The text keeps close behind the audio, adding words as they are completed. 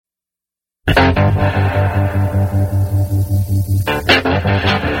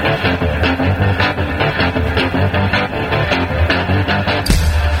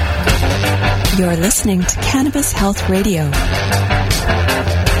You're listening to Cannabis Health Radio.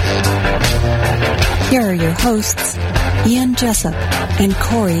 Here are your hosts, Ian Jessup and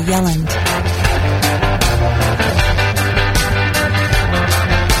Corey Yelland.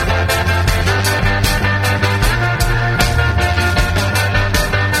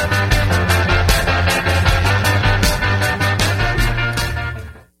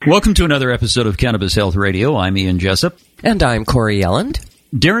 Welcome to another episode of Cannabis Health Radio. I'm Ian Jessup. And I'm Corey Yelland.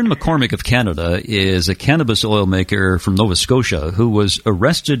 Darren McCormick of Canada is a cannabis oil maker from Nova Scotia who was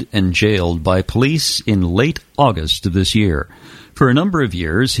arrested and jailed by police in late August of this year. For a number of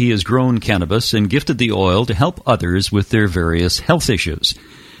years, he has grown cannabis and gifted the oil to help others with their various health issues.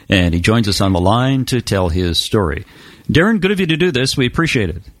 And he joins us on the line to tell his story. Darren, good of you to do this. We appreciate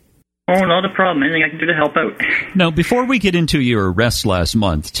it. Oh, not a problem. Anything I can do to help out. Now, before we get into your arrest last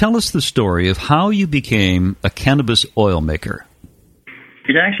month, tell us the story of how you became a cannabis oil maker.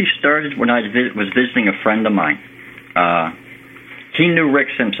 It actually started when I was visiting a friend of mine. He knew Rick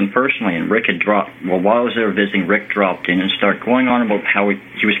Simpson personally, and Rick had while I was there visiting, Rick dropped in and started going on about how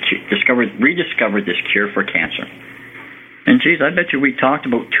he was rediscovered this cure for cancer. And geez, I bet you we talked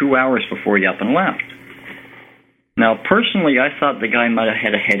about 2 hours before he up and left. Now, personally, I thought the guy might have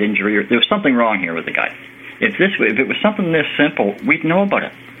had a head injury, or there was something wrong here with the guy. If it was something this simple, we'd know about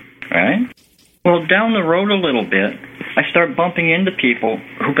it, right? Well, down the road a little bit, I start bumping into people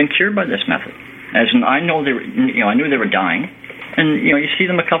who've been cured by this method. As in, I knew they were dying, and you see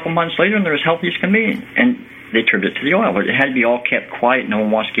them a couple months later, and they're as healthy as can be, and they attribute it to the oil. It had to be all kept quiet. No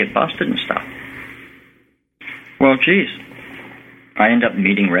one wants to get busted and stuff. Well, geez, I end up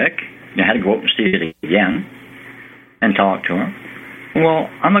meeting Rick. I had to go up and see it again and talk to him. Well,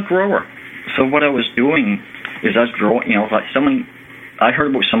 I'm a grower, so what I was doing is I was growing. Like someone. I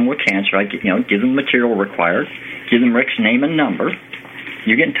heard about someone with cancer. I give them the material required, give them Rick's name and number.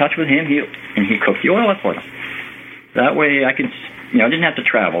 You get in touch with him, he cooked the oil up for them. That way I could, I didn't have to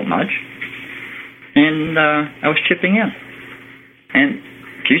travel much, and I was chipping in. And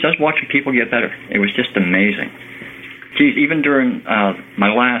geez, I was watching people get better. It was just amazing. Geez, even during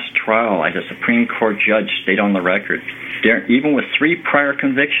my last trial, as a Supreme Court judge stayed on the record, even with 3 prior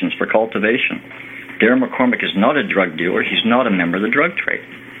convictions for cultivation, Darren McCormick is not a drug dealer. He's not a member of the drug trade.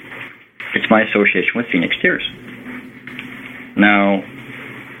 It's my association with Phoenix Tears. Now,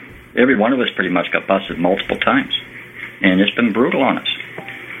 every one of us pretty much got busted multiple times, and it's been brutal on us.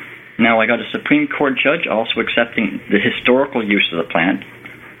 Now, I got a Supreme Court judge also accepting the historical use of the plant.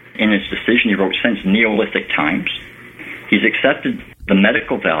 In his decision, he wrote, since Neolithic times. He's accepted the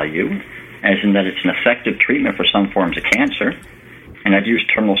medical value, as in that it's an effective treatment for some forms of cancer. And I've used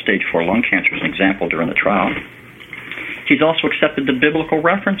terminal stage 4 lung cancer as an example during the trial. He's also accepted the biblical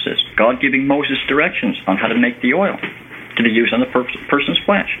references, God giving Moses directions on how to make the oil to be used on the person's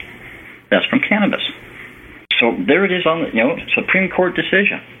flesh. That's from cannabis. So there it is on the Supreme Court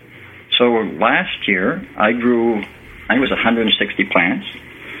decision. So last year I grew, I think it was 160 plants.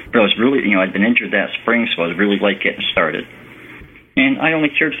 But I was really, I'd been injured that spring, so I was really late getting started. And I only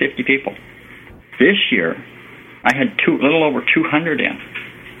cured 50 people. This year, I had a little over 200 in.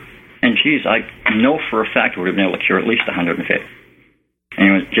 And geez, I know for a fact we would have been able to cure at least 150.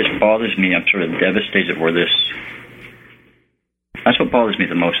 And it just bothers me. I'm sort of devastated where that's what bothers me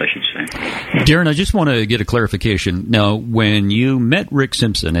the most, I should say. Darren, I just want to get a clarification. Now, when you met Rick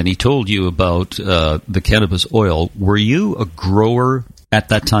Simpson and he told you about the cannabis oil, were you a grower at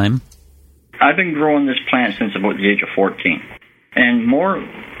that time? I've been growing this plant since about the age of 14. And more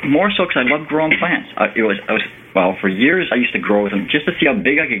so because I love growing plants. For years I used to grow them just to see how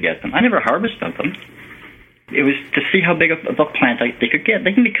big I could get them. I never harvested them. It was to see how big of a plant they could get.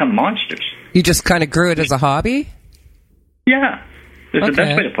 They can become monsters. You just kind of grew it as a hobby? Yeah. That's the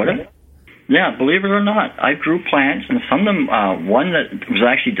best way to put it. Yeah, believe it or not, I grew plants, and some of them, one that was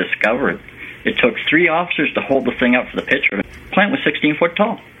actually discovered, it took 3 officers to hold the thing up for the picture. The plant was 16 foot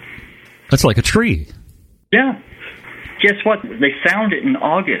tall. That's like a tree. Yeah. Guess what? They found it in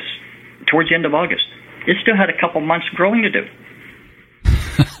August, towards the end of August. It still had a couple months growing to do.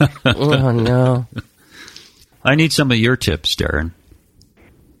 Oh, no. I need some of your tips, Darren.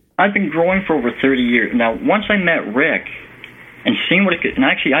 I've been growing for over 30 years. Now, once I met Rick and seeing what it could... And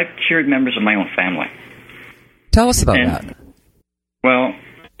actually, I've cured members of my own family. Tell us about that. Well,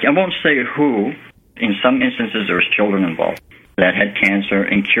 I won't say who. In some instances, there was children involved that had cancer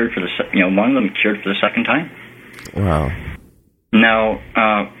and cured for one of them cured for the second time. Wow. Now,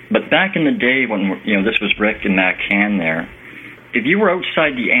 but back in the day when, this was Rick and Matt Can there, if you were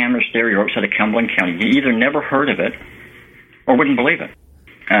outside the Amherst area or outside of Cumberland County, you either never heard of it or wouldn't believe it.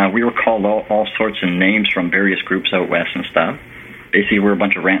 We were called all sorts of names from various groups out west and stuff. Basically, we're a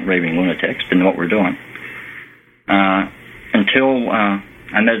bunch of rant-raving lunatics, didn't know what we're doing. Until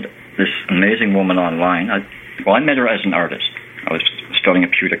I met this amazing woman online. I met her as an artist. I was starting a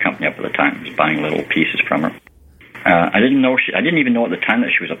pewter company up at the time. I was buying little pieces from her. I didn't even know at the time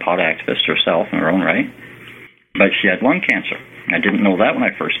that she was a pot activist herself in her own right. But she had lung cancer. I didn't know that when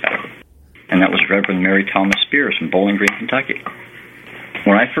I first met her. And that was Reverend Mary Thomas Spears from Bowling Green, Kentucky.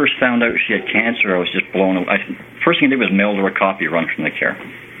 When I first found out she had cancer, I was just blown away. First thing I did was mail her a copy, run from the care.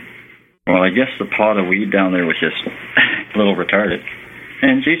 Well, I guess the pot of weed down there was just a little retarded.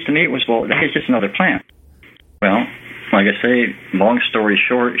 And geez, to me it was, well, that is just another plant. Well, like I say, long story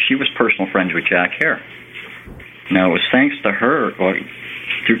short, she was personal friends with Jack Hare. Now, it was thanks to her,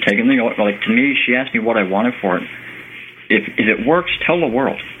 through taking the, like, to me, she asked me what I wanted for it. If it works, tell the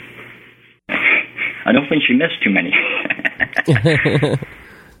world. I don't think she missed too many.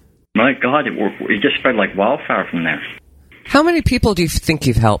 My God, it just spread like wildfire from there. How many people do you think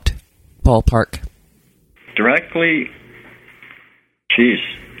you've helped, ballpark? Directly, geez,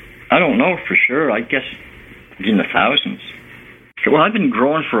 I don't know for sure. I guess in the thousands. Well, I've been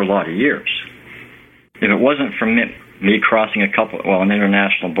growing for a lot of years. If it wasn't for me crossing an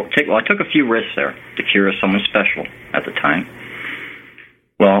international board, I took a few risks there to cure someone special at the time.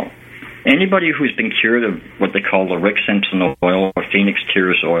 Well, anybody who's been cured of what they call the Rick Simpson oil or Phoenix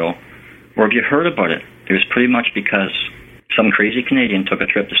Tears oil, or if you heard about it, it was pretty much because some crazy Canadian took a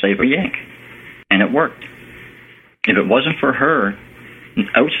trip to save a Yank, and it worked. If it wasn't for her,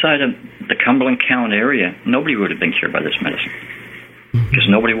 outside of the Cumberland County area, nobody would have been cured by this medicine, because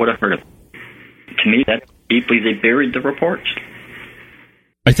nobody would have heard of it. To me, that deeply, they buried the reports.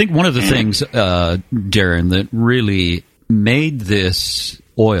 I think one of the things, Darren, that really made this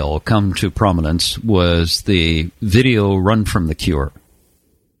oil come to prominence was the video Run from the Cure.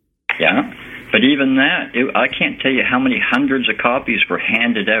 Yeah, but even that, I can't tell you how many hundreds of copies were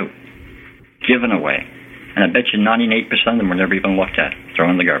handed out, given away. And I bet you 98% of them were never even looked at,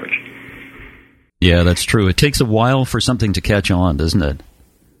 thrown in the garbage. Yeah, that's true. It takes a while for something to catch on, doesn't it?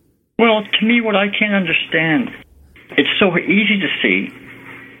 Well, to me, what I can't understand, it's so easy to see.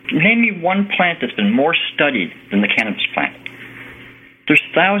 Name me one plant that's been more studied than the cannabis plant. There's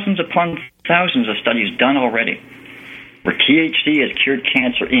thousands upon thousands of studies done already where THC has cured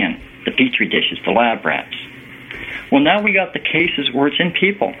cancer in the Petri dishes, the lab rats. Well, now we got the cases where it's in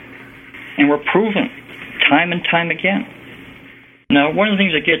people, and we're proven time and time again. Now, one of the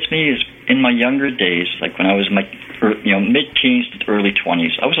things that gets me is in my younger days, like when I was in my mid-teens to early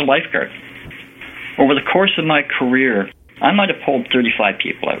 20s, I was a lifeguard. Over the course of my career, I might have pulled 35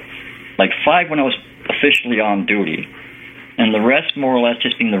 people out, like 5 when I was officially on duty, and the rest more or less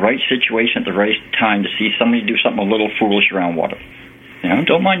just being the right situation at the right time to see somebody do something a little foolish around water.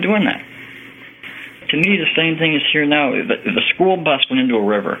 Don't mind doing that. To me, the same thing is here now. If a school bus went into a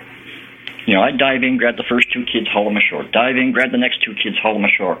river, I'd dive in, grab the first 2 kids, haul them ashore. Dive in, grab the next 2 kids, haul them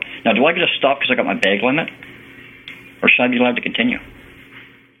ashore. Now, do I get to stop because I got my bag limit? Or should I be allowed to continue?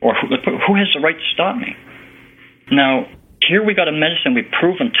 Or who has the right to stop me? Now, here we got a medicine we've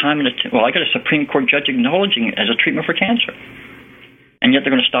proven time and time. Well, I got a Supreme Court judge acknowledging it as a treatment for cancer. And yet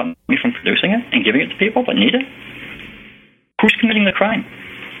they're going to stop me from producing it and giving it to people that need it? Who's committing the crime?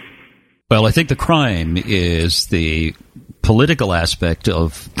 Well, I think the crime is the political aspect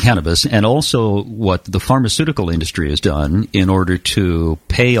of cannabis and also what the pharmaceutical industry has done in order to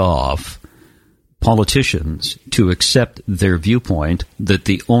pay off politicians to accept their viewpoint that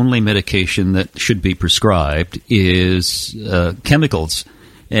the only medication that should be prescribed is chemicals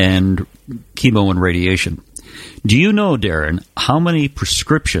and chemo and radiation. Do you know, Darren, how many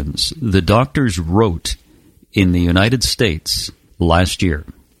prescriptions the doctors wrote in the United States last year?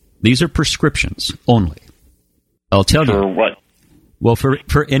 These are prescriptions only. I'll tell you. For what? Well,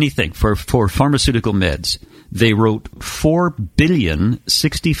 for anything, for pharmaceutical meds. They wrote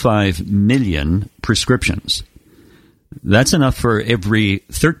 4,065 million prescriptions. That's enough for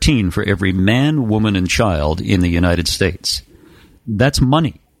 13 for every man, woman, and child in the United States. That's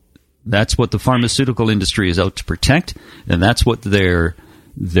money. That's what the pharmaceutical industry is out to protect, and that's what their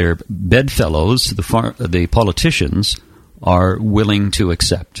bedfellows, the politicians, are willing to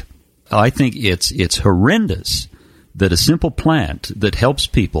accept. I think it's horrendous that a simple plant that helps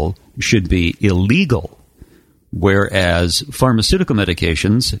people should be illegal, whereas pharmaceutical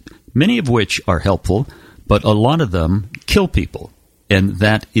medications, many of which are helpful, but a lot of them kill people, and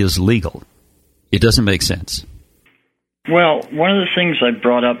that is legal. It doesn't make sense. Well, one of the things I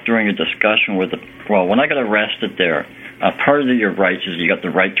brought up during a discussion when I got arrested there, part of your rights is you got the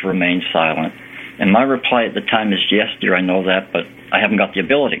right to remain silent. And my reply at the time is, yes, dear, I know that, but I haven't got the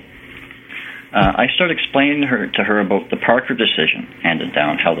ability. I started explaining to her about the Parker decision handed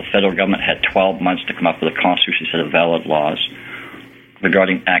down, how the federal government had 12 months to come up with a constitutionally set of valid laws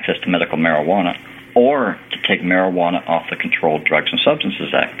regarding access to medical marijuana, or to take marijuana off the Controlled Drugs and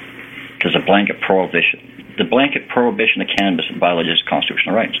Substances Act, because the blanket prohibition of cannabis violated his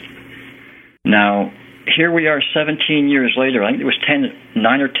constitutional rights. Now, here we are 17 years later. I think there was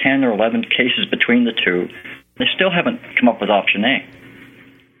 9 or 10 or 11 cases between the two. They still haven't come up with option A.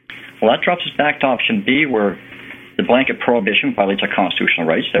 Well, that drops us back to option B, where the blanket prohibition violates our constitutional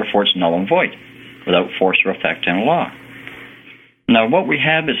rights, therefore it's null and void, without force or effect in law. Now, what we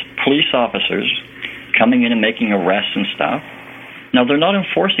have is police officers coming in and making arrests and stuff. Now, they're not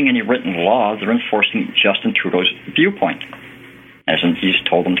enforcing any written law. They're enforcing Justin Trudeau's viewpoint, as in he's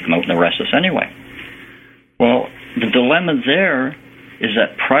told them to come out and arrest us anyway. Well, the dilemma there is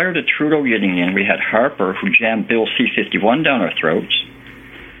that prior to Trudeau getting in, we had Harper, who jammed Bill C-51 down our throats,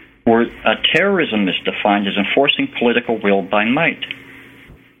 where terrorism is defined as enforcing political will by might.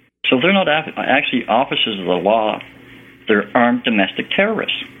 So they're not actually officers of the law. They're armed domestic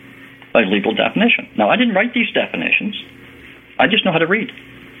terrorists by legal definition. Now, I didn't write these definitions. I just know how to read.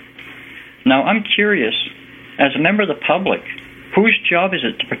 Now, I'm curious, as a member of the public, whose job is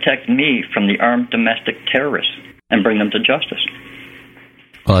it to protect me from the armed domestic terrorists and bring them to justice?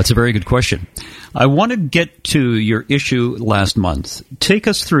 Well, that's a very good question. I want to get to your issue last month. Take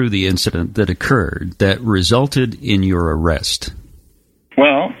us through the incident that occurred that resulted in your arrest.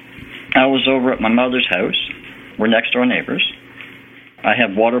 Well, I was over at my mother's house. We're next door neighbors. I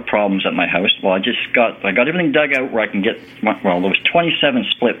have water problems at my house. Well, I got everything dug out where I can get, well, there was 27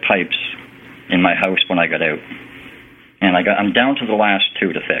 split pipes in my house when I got out. And I'm down to the last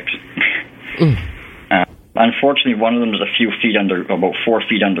 2 to fix. Unfortunately, one of them is about 4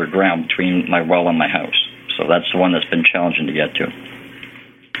 feet underground between my well and my house. So that's the one that's been challenging to get to.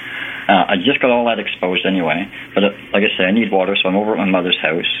 I just got all that exposed anyway. But like I say, I need water, so I'm over at my mother's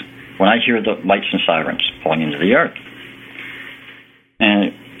house when I hear the lights and sirens pulling into the yard.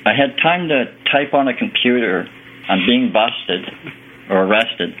 And I had time to type on a computer, I'm being busted or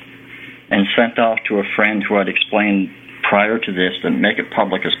arrested, and sent off to a friend who had explained prior to this to make it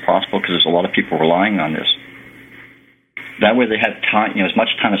public as possible, because there's a lot of people relying on this. That way they have time, as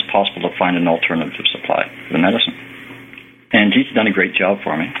much time as possible to find an alternative supply for the medicine. And he's done a great job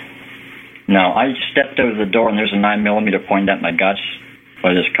for me. Now, I stepped out of the door, and there's a 9mm pointed at my guts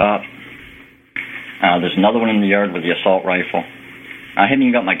by this cop. There's another one in the yard with the assault rifle. I hadn't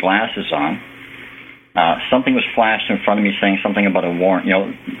even got my glasses on. Something was flashed in front of me saying something about a warrant,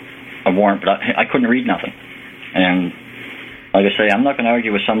 but I couldn't read nothing. And like I say, I'm not going to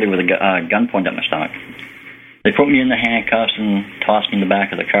argue with somebody with a gun pointed at my stomach. They put me in the handcuffs and tossed me in the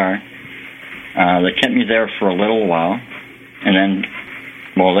back of the car. They kept me there for a little while, and then,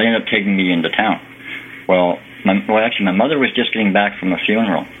 they ended up taking me into town. Actually, my mother was just getting back from a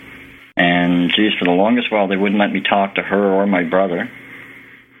funeral, and for the longest while, they wouldn't let me talk to her or my brother.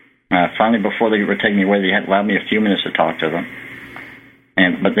 Finally, before they were taking me away, they had allowed me a few minutes to talk to them.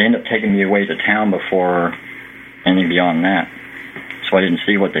 But they ended up taking me away to town before anything beyond that. So I didn't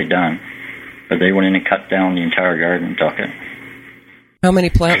see what they'd done. But they went in and cut down the entire garden and took it. How many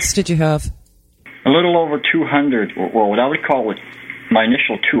plants did you have? A little over 200. Well, what I would call my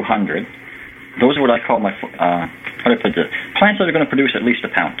initial 200. Those are what I call my, how do I put this? Plants that are going to produce at least a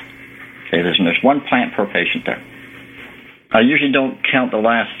pound. Okay, there's 1 plant per patient there. I usually don't count the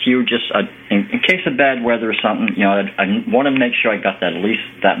last few, just in case of bad weather or something. I want to make sure I got at least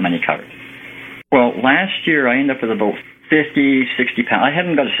that many covered. Well, last year I ended up with about 50, 60 pounds. I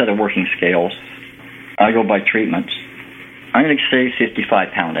haven't got a set of working scales. I go by treatments. I'm going to say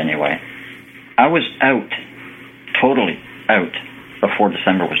 55 pound anyway. I was out, totally out, before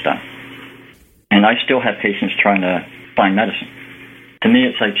December was done. And I still have patients trying to find medicine. To me,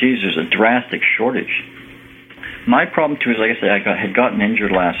 it's like, geez, there's a drastic shortage. My problem, too, is, like I said, I had gotten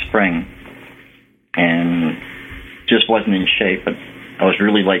injured last spring and just wasn't in shape, but I was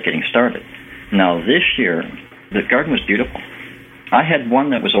really late getting started. Now, this year, the garden was beautiful. I had one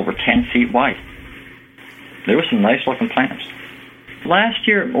that was over 10 feet wide. There were some nice-looking plants. Last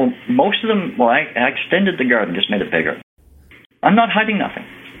year, most of them, I extended the garden, just made it bigger. I'm not hiding nothing.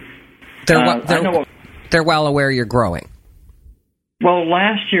 They're well aware you're growing. Well,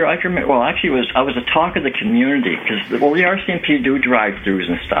 last year, I was the talk of the community, because, the RCMP do drive-thrus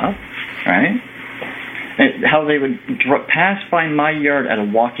and stuff, right? And how they would pass by my yard at a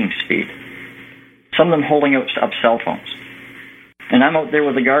walking speed. Some of them holding up cell phones. And I'm out there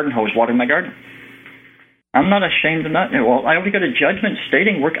with a garden hose watering my garden. I'm not ashamed of that. Well, I already got a judgment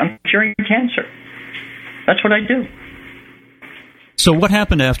stating I'm curing cancer. That's what I do. So what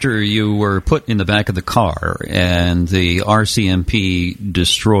happened after you were put in the back of the car and the RCMP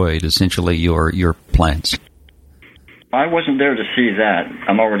destroyed, essentially, your plants? I wasn't there to see that.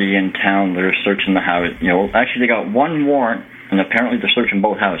 I'm already in town. They're searching the house. Actually, they got one warrant, and apparently they're searching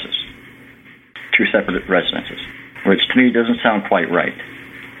both houses. 2 separate residences, which to me doesn't sound quite right.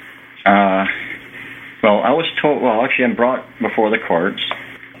 Well, I was told, actually I'm brought before the courts,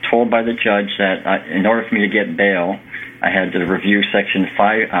 told by the judge that in order for me to get bail, I had to review Section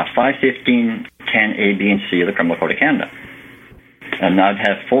 515.10 A, B, and C of the Criminal Code of Canada. And I'd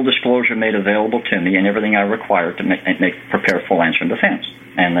have full disclosure made available to me and everything I required to prepare full answer and defense.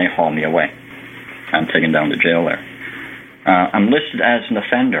 And they haul me away. I'm taken down to jail there. I'm listed as an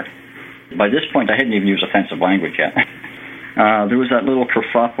offender. By this point, I hadn't even used offensive language yet. There was that little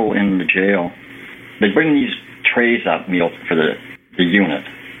kerfuffle in the jail. They bring these trays up, for the unit.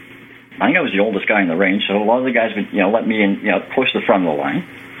 I think I was the oldest guy in the range, so a lot of the guys would, let me in, push the front of the line,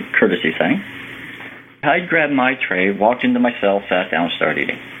 courtesy thing. I grabbed my tray, walked into my cell, sat down, started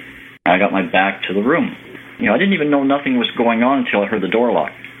eating. I got my back to the room. I didn't even know nothing was going on until I heard the door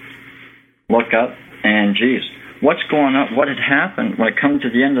lock. Look up, and geez, what's going on? What had happened? When I come to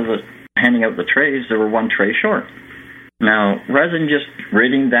the end of handing out the trays, there were one tray short. Now, rather than just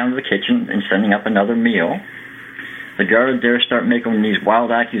raiding down to the kitchen and sending up another meal, the guard there start making these wild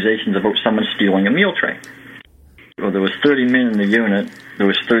accusations about someone stealing a meal tray. Well, there was 30 men in the unit. There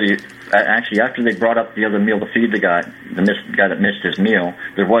was 30. Actually, after they brought up the other meal to feed the guy that missed his meal,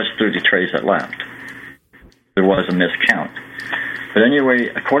 there was 30 trays that left. There was a miscount. But anyway,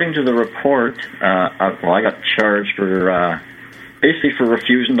 according to the report, I got charged for basically for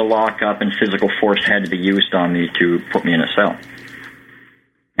refusing to lock up, and physical force had to be used on me to put me in a cell.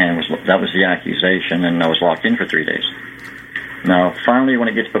 And that was the accusation, and I was locked in for 3 days. Now, finally, when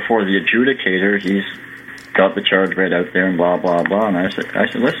it gets before the adjudicator, he's got the charge read out there and blah, blah, blah. And I said,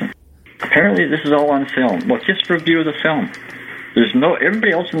 listen, apparently this is all on film. Well, just review the film.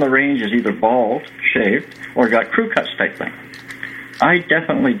 Everybody else in the range is either bald, shaved, or got crew cuts type thing. I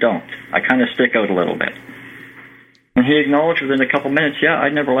definitely don't. I kind of stick out a little bit. And he acknowledged within a couple minutes, yeah, I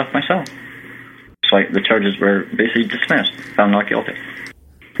never left my cell. So the charges were basically dismissed, found not guilty.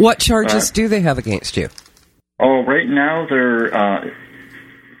 What charges do they have against you? Oh, right now they're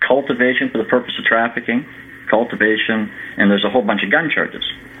cultivation for the purpose of trafficking, cultivation, and there's a whole bunch of gun charges.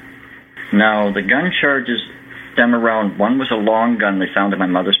 Now, the gun charges stem around, one was a long gun they found at my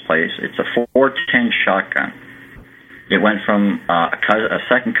mother's place. It's a 410 shotgun. It went from a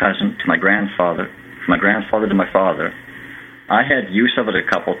second cousin to my grandfather, from my grandfather to my father. I had use of it a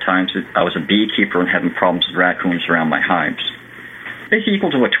couple of times. I was a beekeeper and having problems with raccoons around my hives. Basically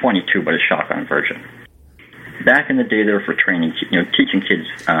equal to a 22, but a shotgun version. Back in the day, they were for training, teaching kids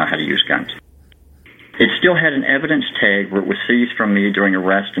how to use guns. It still had an evidence tag where it was seized from me during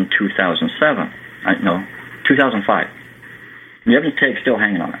arrest in 2005. The evidence tag's still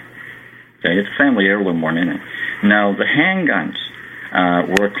hanging on it. Okay, it's a family heirloom more than anything. Now, the handguns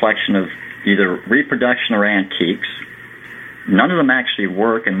were a collection of either reproduction or antiques. None of them actually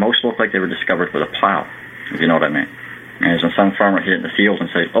work, and most look like they were discovered with a plow, if you know what I mean. And as some farmer hit it in the field and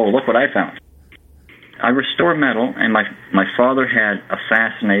say, oh, look what I found. I restore metal, and my father had a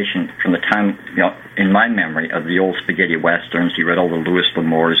fascination from the time, in my memory, of the old spaghetti westerns. He read all the Louis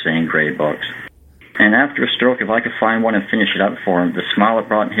L'Amour, Zane Grey books. And after a stroke, if I could find one and finish it up for him, the smile it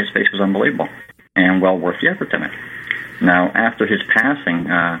brought in his face was unbelievable and well worth the effort to me. Now, after his passing,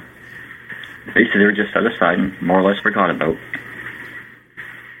 basically they were just set aside and more or less forgot about.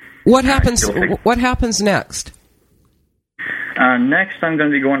 What happens next? Next, I'm going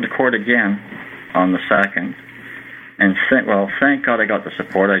to be going to court again on the 2nd. And thank God I got the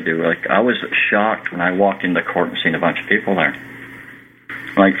support I do. I was shocked when I walked into court and seen a bunch of people there.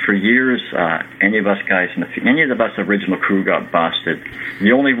 For years, any of us original crew got busted.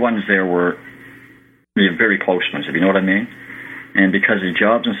 The only ones there were the very close ones, if you know what I mean. And because of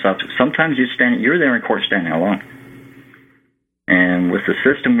jobs and stuff, sometimes you're there in court standing alone. And with the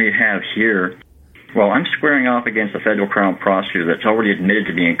system we have here, I'm squaring off against the federal crown prosecutor that's already admitted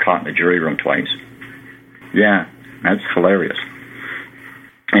to being caught in the jury room twice. Yeah, that's hilarious.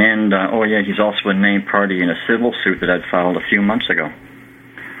 And, he's also a named party in a civil suit that I'd filed a few months ago.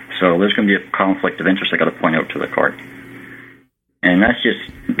 So there's going to be a conflict of interest I got to point out to the court. And that's just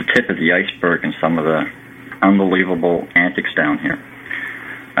the tip of the iceberg in some of the unbelievable antics down here.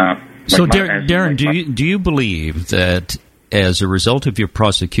 Darren, do you believe that as a result of your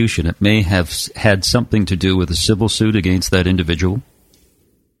prosecution, it may have had something to do with a civil suit against that individual?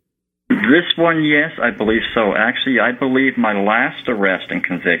 This one, yes, I believe so. Actually, I believe my last arrest and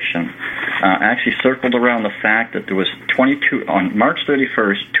conviction actually circled around the fact that there was 22, on March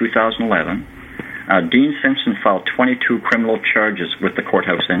 31st, 2011, Dean Simpson filed 22 criminal charges with the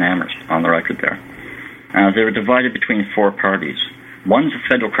courthouse in Amherst on the record there. They were divided between four parties. One's a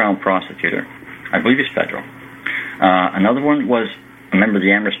federal crown prosecutor. I believe he's federal. Another one was a member of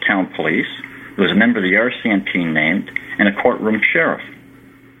the Amherst Town Police. There was a member of the RCMP named, and a courtroom sheriff.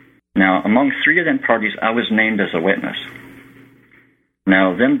 Now, among three of them parties, I was named as a witness.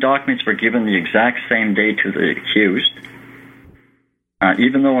 Now, them documents were given the exact same day to the accused,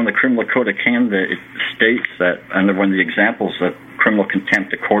 even though in the Criminal Code of Canada it states that, under one of the examples, that criminal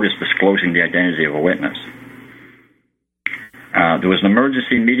contempt, the court is disclosing the identity of a witness. There was an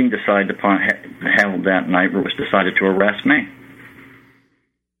emergency meeting decided upon held that night where it was decided to arrest me.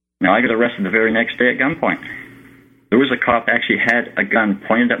 Now, I got arrested the very next day at gunpoint. There was a cop actually had a gun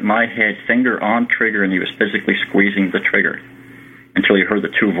pointed at my head, finger on trigger, and he was physically squeezing the trigger until he heard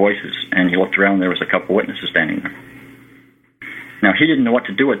the two voices, and he looked around, and there was a couple witnesses standing there. Now, he didn't know what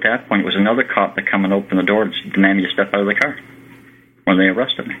to do at that point. It was another cop that come and opened the door and demanded me to step out of the car when they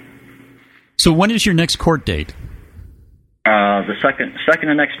arrested me. So when is your next court date? The second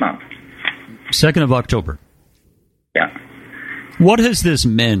of next month. 2nd of October. Yeah. What has this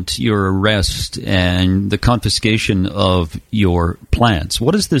meant, your arrest and the confiscation of your plants?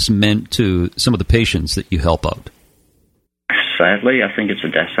 What has this meant to some of the patients that you help out? Sadly, I think it's a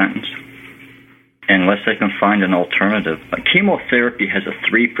death sentence, unless they can find an alternative. Chemotherapy has a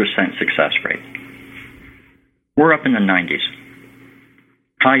 3% success rate. We're up in the 90s,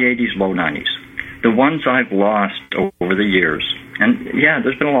 high 80s, low 90s. The ones I've lost over the years, and yeah,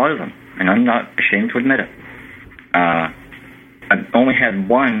 there's been a lot of them, and I'm not ashamed to admit it. I've only had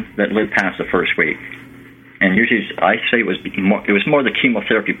one that lived past the first week, and usually I say it was more the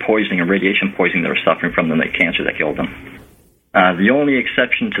chemotherapy poisoning or radiation poisoning they were suffering from than the cancer that killed them. The only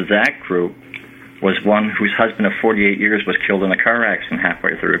exception to that group was one whose husband of 48 years was killed in a car accident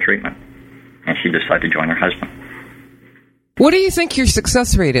halfway through her treatment, and she decided to join her husband. What do you think your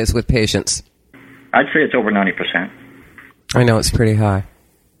success rate is with patients? I'd say it's over 90%. I know it's pretty high.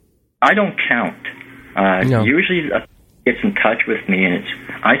 I don't count. No. Usually gets in touch with me, and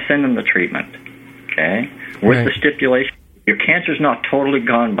I send them the treatment, okay? With the stipulation, your cancer's not totally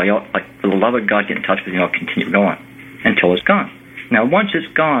gone, for the love of God, get in touch with you, and I'll continue going until it's gone. Now, once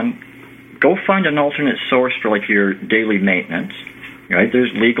it's gone, go find an alternate source for, like, your daily maintenance, right?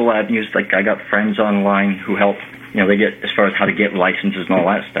 There's legal avenues, like I got friends online who help, they get as far as how to get licenses and all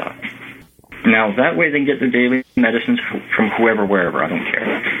that stuff. Now, that way they can get their daily medicines from whoever, wherever, I don't care.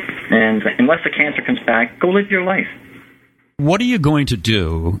 And unless the cancer comes back, go live your life. What are you going to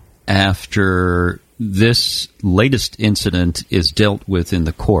do after this latest incident is dealt with in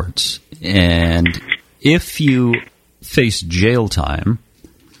the courts? And if you face jail time,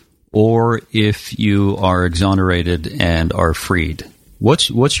 or if you are exonerated and are freed,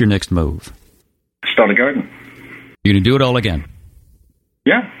 what's your next move? Start a garden. You're going to do it all again?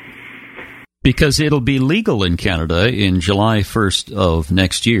 Yeah. Because it'll be legal in Canada in July 1st of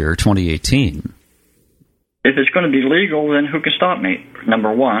next year, 2018. If it's going to be legal, then who can stop me?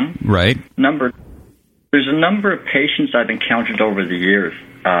 Number one. Right. There's a number of patients I've encountered over the years.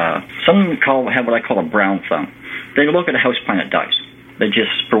 Some of them have what I call a brown thumb. They look at a house plant, it dies. They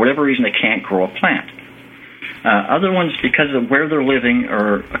just, for whatever reason, they can't grow a plant. Other ones, because of where they're living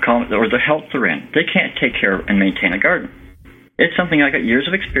or the health they're in, they can't take care and maintain a garden. It's something I got years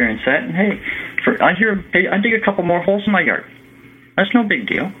of experience at, and hey, I dig a couple more holes in my yard. That's no big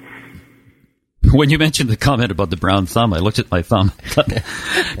deal. When you mentioned the comment about the brown thumb, I looked at my thumb.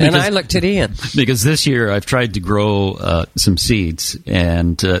 And I looked at Ian. Because this year I've tried to grow some seeds,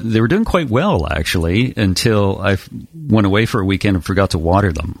 and they were doing quite well, actually, until I went away for a weekend and forgot to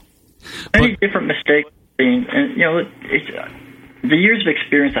water them. Many different mistakes, and the years of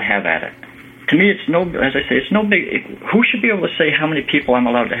experience I have at it. To me, it's no big. Who should be able to say how many people I'm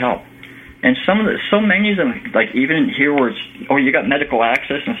allowed to help? And so many of them, like even here where you got medical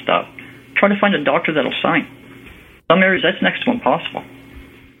access and stuff, try to find a doctor that'll sign. Some areas that's next to impossible,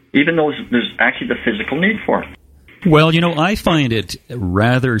 even though there's actually the physical need for it. Well, I find it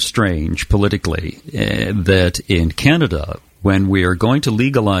rather strange politically that in Canada, when we are going to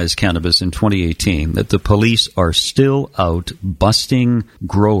legalize cannabis in 2018, that the police are still out busting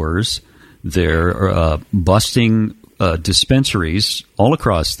growers. They're busting dispensaries all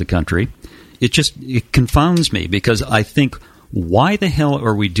across the country. It confounds me, because I think, why the hell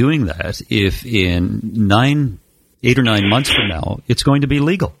are we doing that if in 8 or 9 months from now it's going to be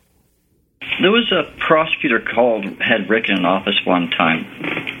legal? There was a prosecutor had Rick in an office one time,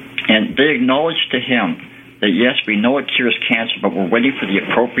 And they acknowledged to him that, yes, we know it cures cancer, but we're waiting for the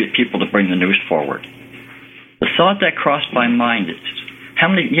appropriate people to bring the news forward. The thought that crossed my mind is, how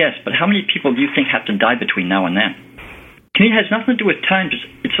many people do you think have to die between now and then? To me, it has nothing to do with time.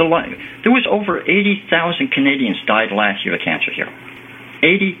 It's a lot. There was over 80,000 Canadians died last year of cancer here.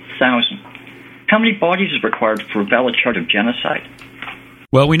 80,000. How many bodies is required for a valid charge of genocide?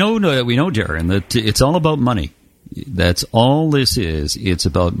 Well, we know, Darren, that it's all about money. That's all this is. It's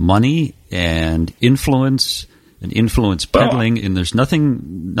about money and influence peddling, and there's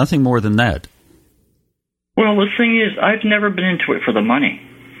nothing more than that. Well, the thing is, I've never been into it for the money.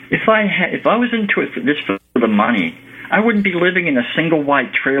 If I was into it for the money, I wouldn't be living in a single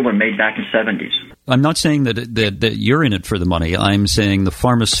white trailer made back in the 70s. I'm not saying that you're in it for the money. I'm saying the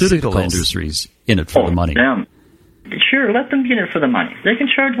pharmaceutical industry's in it for the money. Them. Sure, let them be in it for the money. They can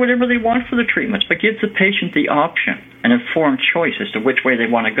charge whatever they want for the treatments, but give the patient the option, an informed choice as to which way they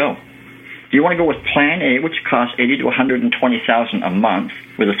want to go. Do you want to go with Plan A, which costs $80,000 to $120,000 a month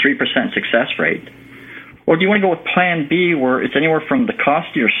with a 3% success rate? Or do you want to go with Plan B, where it's anywhere from the cost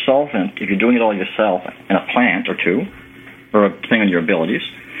of your solvent, if you're doing it all yourself, in a plant or two, or depending on your abilities,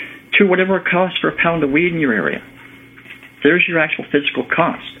 to whatever it costs for a pound of weed in your area? There's your actual physical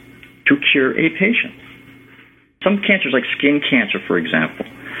cost to cure a patient. Some cancers, like skin cancer, for example,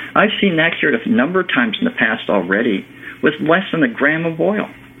 I've seen that cured a number of times in the past already with less than a gram of oil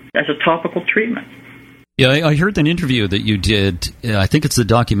as a topical treatment. Yeah, I heard an interview that you did. I think it's the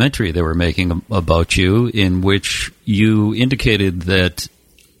documentary they were making about you, in which you indicated that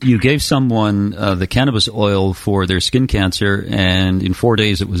you gave someone the cannabis oil for their skin cancer, and in 4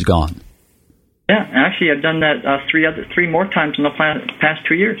 days it was gone. Yeah, actually, I've done that three more times in the past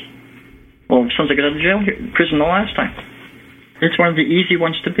 2 years. Well, since I got out of prison the last time. It's one of the easy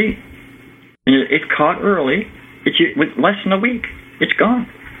ones to beat. And it caught early. With less than a week, it's gone.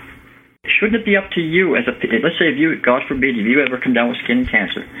 Shouldn't it be up to you let's say if you, God forbid, if you ever come down with skin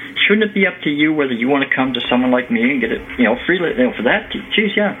cancer, shouldn't it be up to you whether you want to come to someone like me and get it, freely, for that?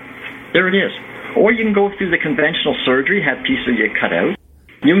 Geez, yeah, there it is. Or you can go through the conventional surgery, have pieces of you cut out.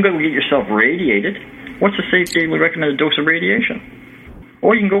 You can go get yourself radiated. What's the safe daily recommended dose of radiation?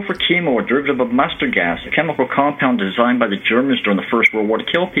 Or you can go for chemo, a derivative of mustard gas, a chemical compound designed by the Germans during the First World War to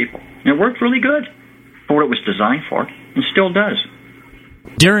kill people. And it worked really good for what it was designed for, and still does.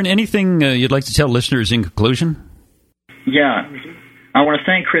 Darren, anything you'd like to tell listeners in conclusion? Yeah. I want to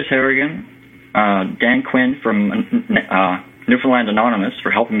thank Chris Harrigan, Dan Quinn from Newfoundland Anonymous for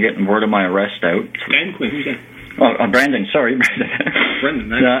helping get word of my arrest out. Dan Quinn, who's that? Oh, Brandon, sorry.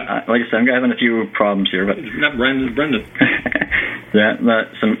 Brendan. Like I said, I'm having a few problems here. But not Brandon, Brendan. Yeah,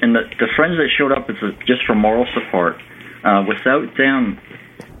 the friends that showed up just for moral support. Without them,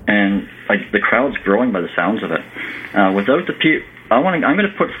 and like the crowd's growing by the sounds of it. Without the people, I'm going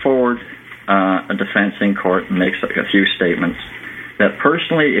to put forward a defense in court and make a few statements. That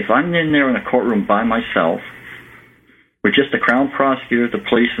personally, if I'm in there in a courtroom by myself, with just the Crown prosecutor, the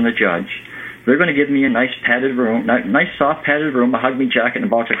police, and the judge, they're going to give me a nice padded room, nice soft padded room, a hug me jacket, and a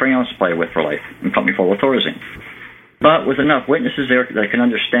box of crayons to play with for life, and put me full of Thorazine. But with enough witnesses there that can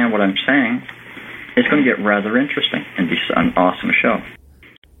understand what I'm saying, it's going to get rather interesting and be an awesome show.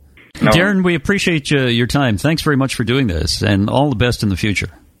 Darren, we appreciate your time. Thanks very much for doing this, and all the best in the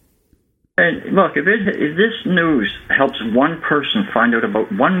future. And look, if this news helps one more person find out about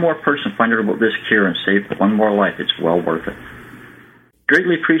this cure and save one more life, it's well worth it.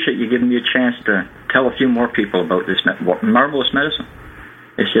 Greatly appreciate you giving me a chance to tell a few more people about this marvelous medicine.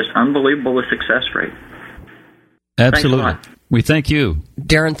 It's just unbelievable, the success rate. Absolutely. We thank you.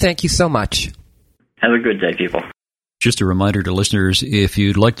 Darren, thank you so much. Have a good day, people. Just a reminder to listeners, if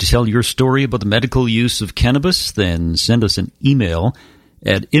you'd like to tell your story about the medical use of cannabis, then send us an email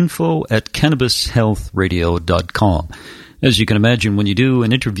at info@cannabishealthradio.com. As you can imagine, when you do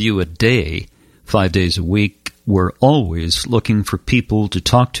an interview a day, 5 days a week, we're always looking for people to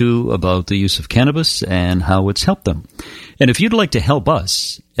talk to about the use of cannabis and how it's helped them. And if you'd like to help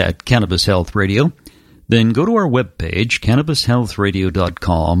us at Cannabis Health Radio, then go to our webpage,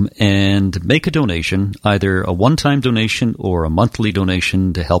 cannabishealthradio.com, and make a donation, either a one-time donation or a monthly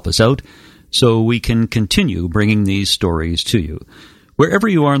donation to help us out so we can continue bringing these stories to you. Wherever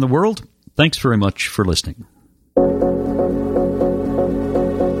you are in the world, thanks very much for listening.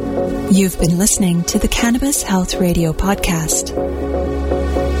 You've been listening to the Cannabis Health Radio podcast.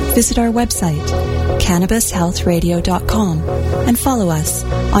 Visit our website, cannabishealthradio.com, and follow us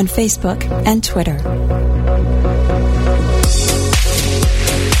on Facebook and Twitter.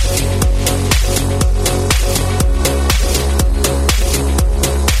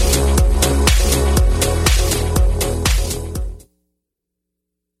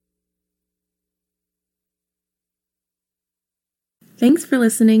 Thanks for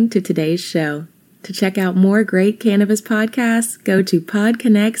listening to today's show. To check out more great cannabis podcasts, go to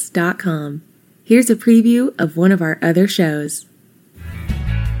podconnects.com. Here's a preview of one of our other shows.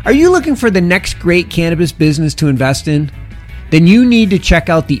 Are you looking for the next great cannabis business to invest in? Then you need to check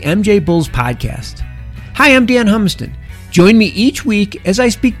out the MJ Bulls podcast. Hi, I'm Dan Humiston. Join me each week as I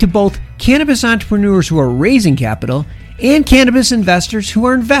speak to both cannabis entrepreneurs who are raising capital and cannabis investors who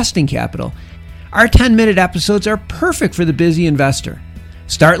are investing capital. Our 10-minute episodes are perfect for the busy investor.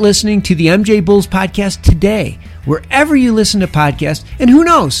 Start listening to the MJ Bulls podcast today, wherever you listen to podcasts, and who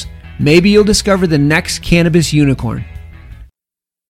knows, maybe you'll discover the next cannabis unicorn.